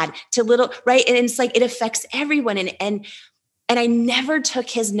dad to little, right? And it's like, it affects everyone. And I never took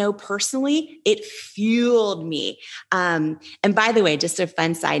his no personally. It fueled me. And by the way, just a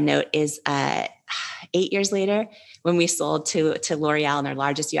fun side note is 8 years later, when we sold to L'Oreal and their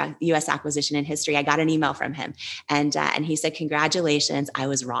largest U.S. acquisition in history, I got an email from him, and he said, "Congratulations, I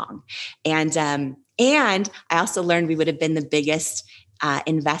was wrong." And I also learned we would have been the biggest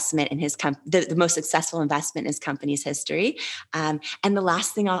investment in his the most successful investment in his company's history. And the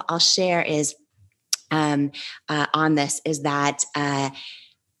last thing I'll share is on this is that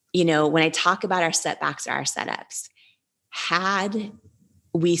when I talk about our setbacks or our setups, had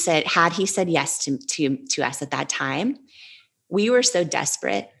he said yes to us at that time, we were so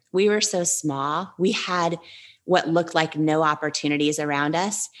desperate. We were so small. We had what looked like no opportunities around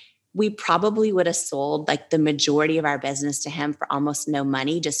us. We probably would have sold like the majority of our business to him for almost no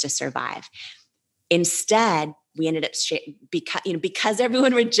money just to survive. Instead, we ended up because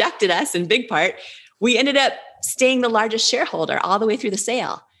everyone rejected us in big part, we ended up staying the largest shareholder all the way through the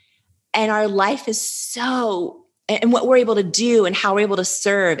sale. And our life is and what we're able to do and how we're able to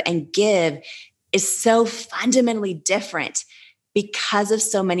serve and give is so fundamentally different because of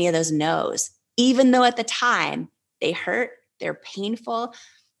so many of those no's, even though at the time they hurt, they're painful.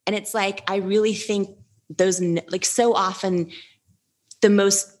 And it's like, I really think those, like so often the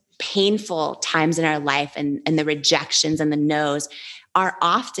most painful times in our life and the rejections and the no's are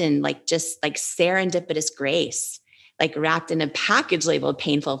often like just like serendipitous grace, like wrapped in a package labeled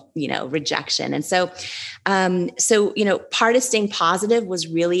painful, rejection. And so, part of staying positive was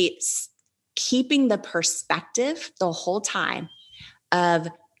really keeping the perspective the whole time of,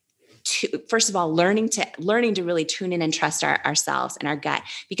 first of all, learning to really tune in and trust ourselves and our gut,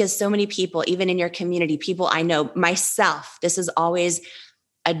 because so many people, even in your community, people I know, myself, this is always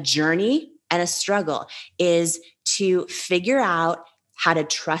a journey and a struggle, is to figure out how to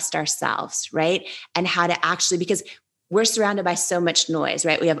trust ourselves, right? And how to actually, because we're surrounded by so much noise,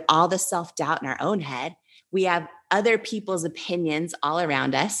 right? We have all the self-doubt in our own head. We have other people's opinions all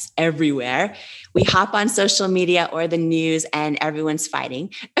around us, everywhere. We hop on social media or the news and everyone's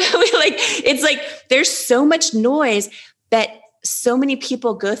fighting. It's like there's so much noise that so many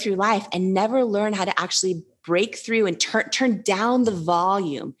people go through life and never learn how to actually break through and turn down the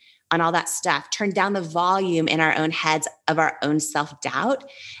volume on all that stuff, turn down the volume in our own heads of our own self-doubt,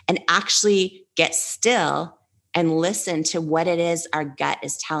 and actually get still and listen to what it is our gut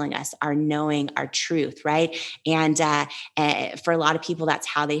is telling us, our knowing, our truth, right? And for a lot of people, that's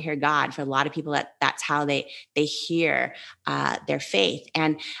how they hear God. For a lot of people, that's how they hear their faith.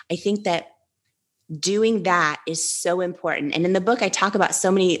 And I think that doing that is so important. And in the book, I talk about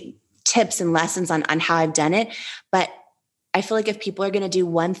so many tips and lessons on how I've done it. But I feel like if people are going to do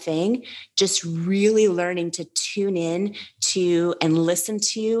one thing, just really learning to tune in to and listen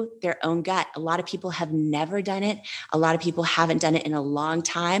to their own gut. A lot of people have never done it. A lot of people haven't done it in a long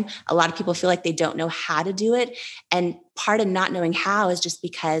time. A lot of people feel like they don't know how to do it. And part of not knowing how is just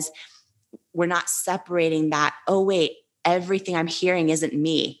because we're not separating that, oh, wait, everything I'm hearing isn't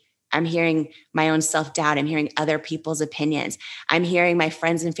me. I'm hearing my own self-doubt. I'm hearing other people's opinions. I'm hearing my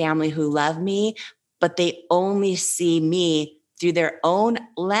friends and family who love me, but they only see me through their own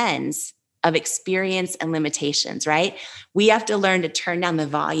lens of experience and limitations, right? We have to learn to turn down the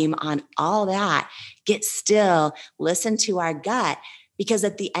volume on all that, get still, listen to our gut, because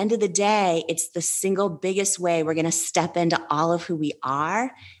at the end of the day, it's the single biggest way we're going to step into all of who we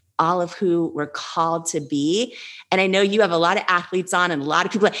are, all of who we're called to be. And I know you have a lot of athletes on and a lot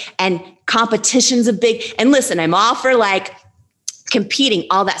of people, and competition's a big, and listen, I'm all for like competing,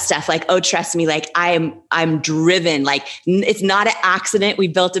 all that stuff. Like, oh, trust me, like I'm driven. Like it's not an accident. We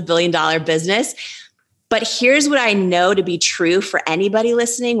built $1 billion business. But here's what I know to be true for anybody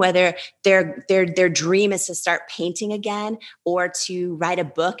listening, whether their dream is to start painting again or to write a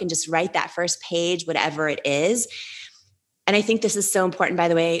book and just write that first page, whatever it is. And I think this is so important, by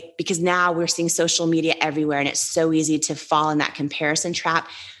the way, because now we're seeing social media everywhere and it's so easy to fall in that comparison trap.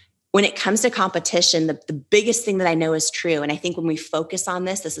 When it comes to competition, the biggest thing that I know is true, and I think when we focus on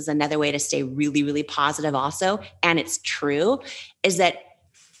this is another way to stay really, really positive also, and it's true, is that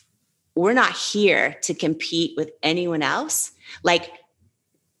we're not here to compete with anyone else. Like,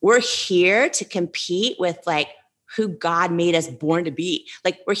 we're here to compete with like who God made us born to be.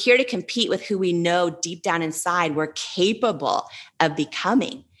 Like, we're here to compete with who we know deep down inside we're capable of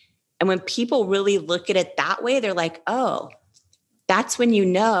becoming. And when people really look at it that way, they're like, oh, that's when you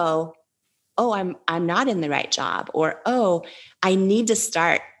know, oh, I'm not in the right job, or, oh, I need to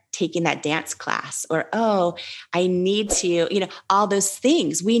start taking that dance class, or, oh, I need to, all those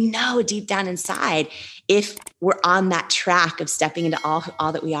things we know deep down inside, if we're on that track of stepping into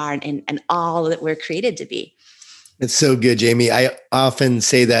all that we are and all that we're created to be. It's so good, Jamie. I often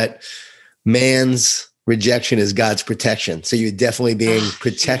say that man's rejection is God's protection. So you're definitely being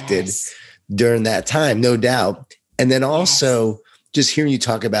protected during that time, no doubt. And then also just hearing you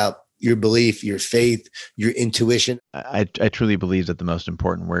talk about your belief, your faith, your intuition. I truly believe that the most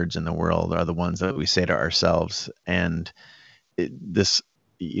important words in the world are the ones that we say to ourselves. And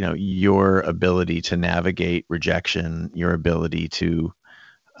your ability to navigate rejection, your ability to,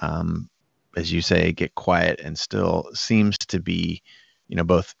 as you say, get quiet and still, seems to be,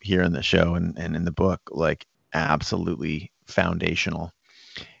 both here in the show and in the book, like absolutely foundational.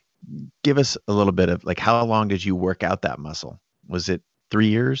 Give us a little bit of, like, how long did you work out that muscle? Was it 3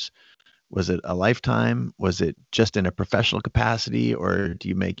 years? Was it a lifetime? Was it just in a professional capacity, or do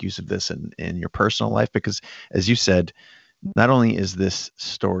you make use of this in your personal life? Because as you said, not only is this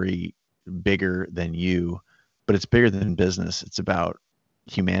story bigger than you, but it's bigger than business. It's about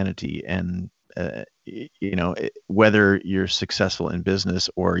humanity. And, whether you're successful in business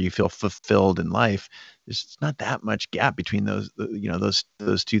or you feel fulfilled in life, there's not that much gap between those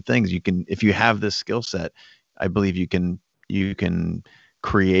two things. You can, if you have this skill set, I believe you can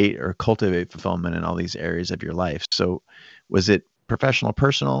create or cultivate fulfillment in all these areas of your life. So was it professional,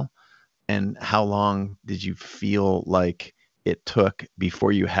 personal? And how long did you feel like it took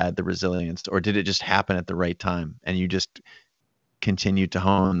before you had the resilience, or did it just happen at the right time and you just continued to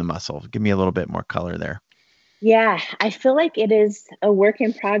hone the muscle? Give me a little bit more color there. Yeah, I feel like it is a work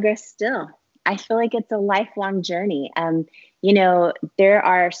in progress still. I feel like it's a lifelong journey. There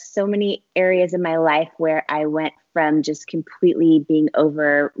are so many areas in my life where I went from just completely being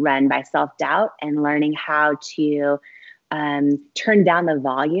overrun by self-doubt and learning how to turn down the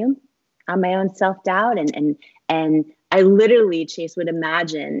volume on my own self-doubt. And I literally, Chase, would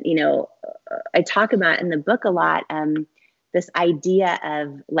imagine, I talk about in the book a lot, this idea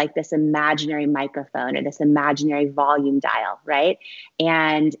of like this imaginary microphone or this imaginary volume dial, right?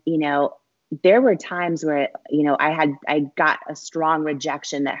 And, there were times where, I got a strong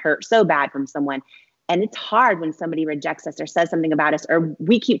rejection that hurt so bad from someone. And it's hard when somebody rejects us or says something about us, or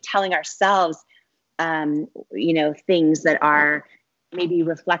we keep telling ourselves, things that are maybe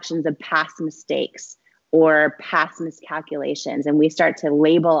reflections of past mistakes or past miscalculations. And we start to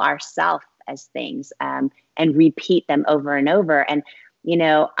label ourselves as things and repeat them over and over. And,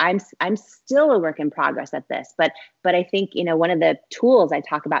 I'm still a work in progress at this, but I think, one of the tools I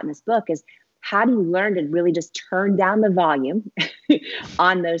talk about in this book is, how do you learn to really just turn down the volume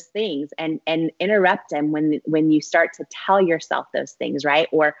on those things and interrupt them when you start to tell yourself those things, right?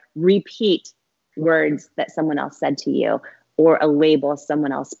 Or repeat words that someone else said to you, or a label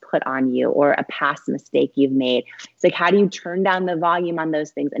someone else put on you, or a past mistake you've made. It's like, how do you turn down the volume on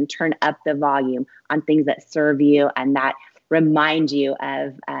those things and turn up the volume on things that serve you and that remind you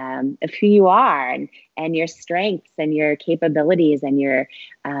of who you are and your strengths and your capabilities and your,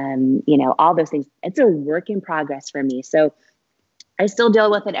 all those things. It's a work in progress for me. So I still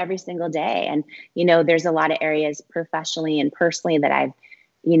deal with it every single day. And, there's a lot of areas professionally and personally that I've,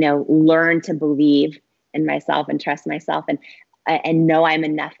 learned to believe in myself and trust myself and know I'm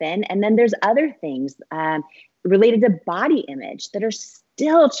enough in. And then there's other things related to body image that are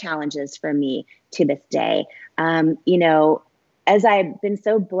still challenges for me to this day. As I've been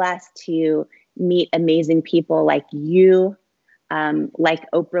so blessed to meet amazing people like you, like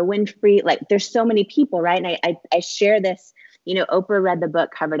Oprah Winfrey, like there's so many people, right? And I share this, Oprah read the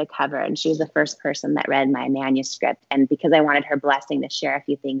book cover to cover, and she was the first person that read my manuscript. And because I wanted her blessing to share a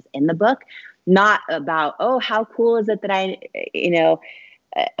few things in the book, not about, oh, how cool is it that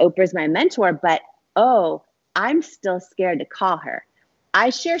Oprah's my mentor, but, oh, I'm still scared to call her. I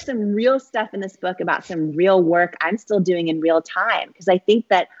share some real stuff in this book about some real work I'm still doing in real time, because I think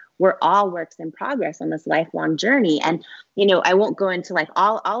that we're all works in progress on this lifelong journey. And, I won't go into like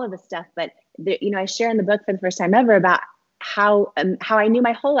all of the stuff, but I share in the book for the first time ever about how I knew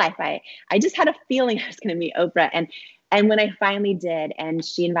my whole life. I just had a feeling I was going to meet Oprah. And when I finally did, and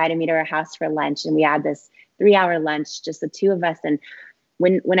she invited me to her house for lunch, and we had this 3-hour lunch, just the two of us. And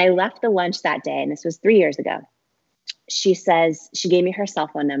when I left the lunch that day, and this was 3 years ago, she gave me her cell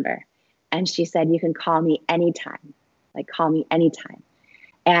phone number, and she said, "You can call me anytime, like call me anytime."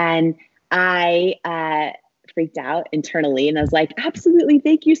 And I freaked out internally, and I was like, "Absolutely.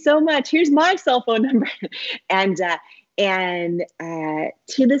 Thank you so much. Here's my cell phone number." And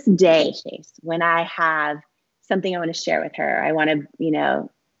to this day, Chase, when I have something I want to share with her, I want to,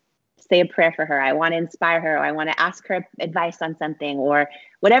 say a prayer for her. I want to inspire her. Or I want to ask her advice on something or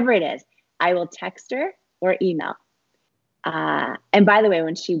whatever it is. I will text her or email. And by the way,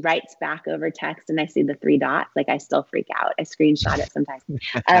 when she writes back over text and I see the 3 dots, like I still freak out. I screenshot it sometimes.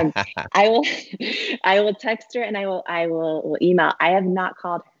 I will text her and I will email. I have not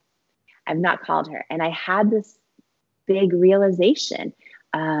called her. I've not called her. And I had this big realization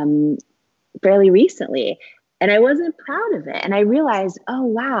fairly recently, and I wasn't proud of it. And I realized, oh,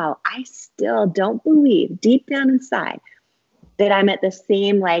 wow, I still don't believe deep down inside that I'm at the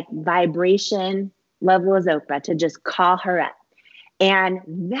same like vibration level as Oprah to just call her up. And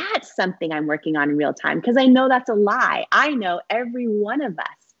that's something I'm working on in real time because I know that's a lie. I know every one of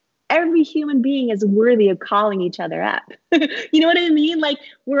us, every human being is worthy of calling each other up. You know what I mean? Like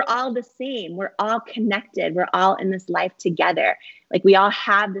we're all the same. We're all connected. We're all in this life together. Like we all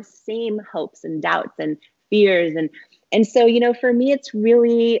have the same hopes and doubts and fears. And so, you know, for me, it's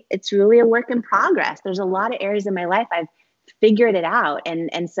really a work in progress. There's a lot of areas in my life I've figured it out.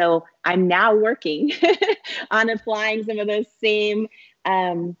 And so I'm now working on applying some of those same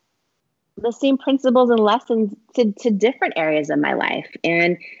principles and lessons to different areas of my life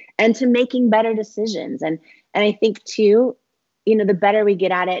and to making better decisions. And I think too, you know, the better we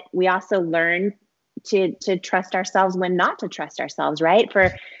get at it, we also learn to trust ourselves when not to trust ourselves, right?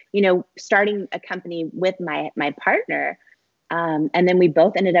 For, you know, starting a company with my partner. And then we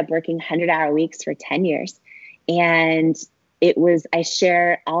both ended up working 100-hour weeks for 10 years. And I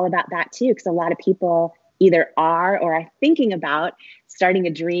share all about that too, because a lot of people either are or are thinking about starting a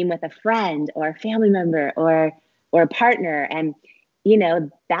dream with a friend or a family member or a partner. And, you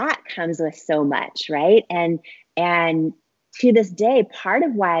know, that comes with so much, right? And to this day, part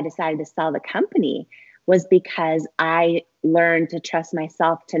of why I decided to sell the company was because I learned to trust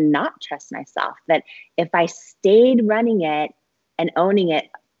myself, to not trust myself, that if I stayed running it and owning it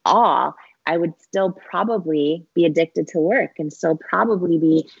all, I would still probably be addicted to work and still probably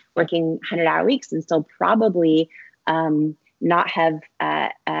be working 100-hour weeks and still probably not have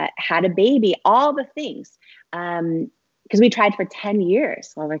had a baby, all the things. Because we tried for 10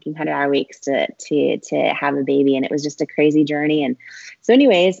 years while working 100-hour weeks to have a baby. And it was just a crazy journey. And so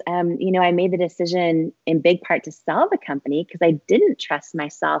anyways, you know, I made the decision in big part to sell the company because I didn't trust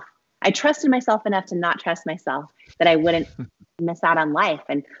myself. I trusted myself enough to not trust myself that I wouldn't miss out on life.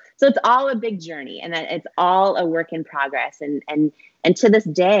 And so it's all a big journey and it's all a work in progress. And to this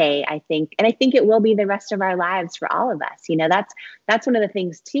day, I think it will be the rest of our lives for all of us. You know, that's one of the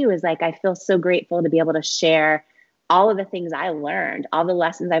things too, is like, I feel so grateful to be able to share all of the things I learned, all the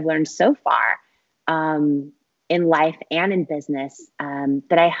lessons I've learned so far in life and in business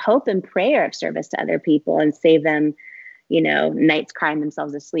that I hope and pray are of service to other people and save them, you know, nights crying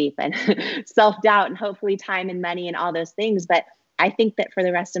themselves to sleep and self-doubt and hopefully time and money and all those things. But I think that for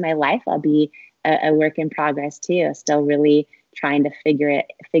the rest of my life, I'll be a work in progress too, still really trying to figure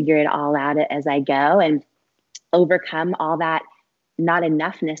it all out as I go and overcome all that not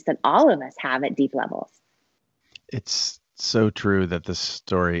enough-ness that all of us have at deep levels. It's so true that this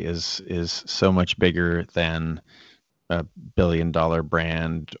story is so much bigger than a billion-dollar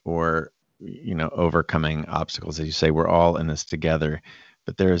brand or, you know, overcoming obstacles. As you say, we're all in this together,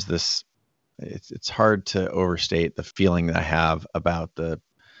 but there's this, it's hard to overstate the feeling that I have about that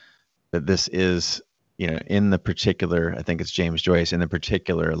this is, you know, in the particular, I think it's James Joyce, in the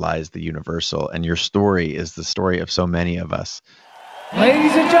particular lies the universal. And your story is the story of so many of us.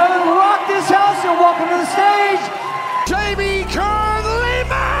 Ladies and gentlemen, rock this house and welcome to the stage, Jamie Kern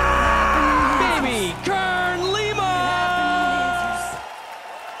Lima! Baby Kern Lima!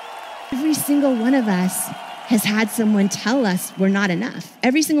 Every single one of us has had someone tell us we're not enough.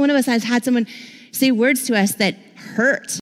 Every single one of us has had someone say words to us that hurt.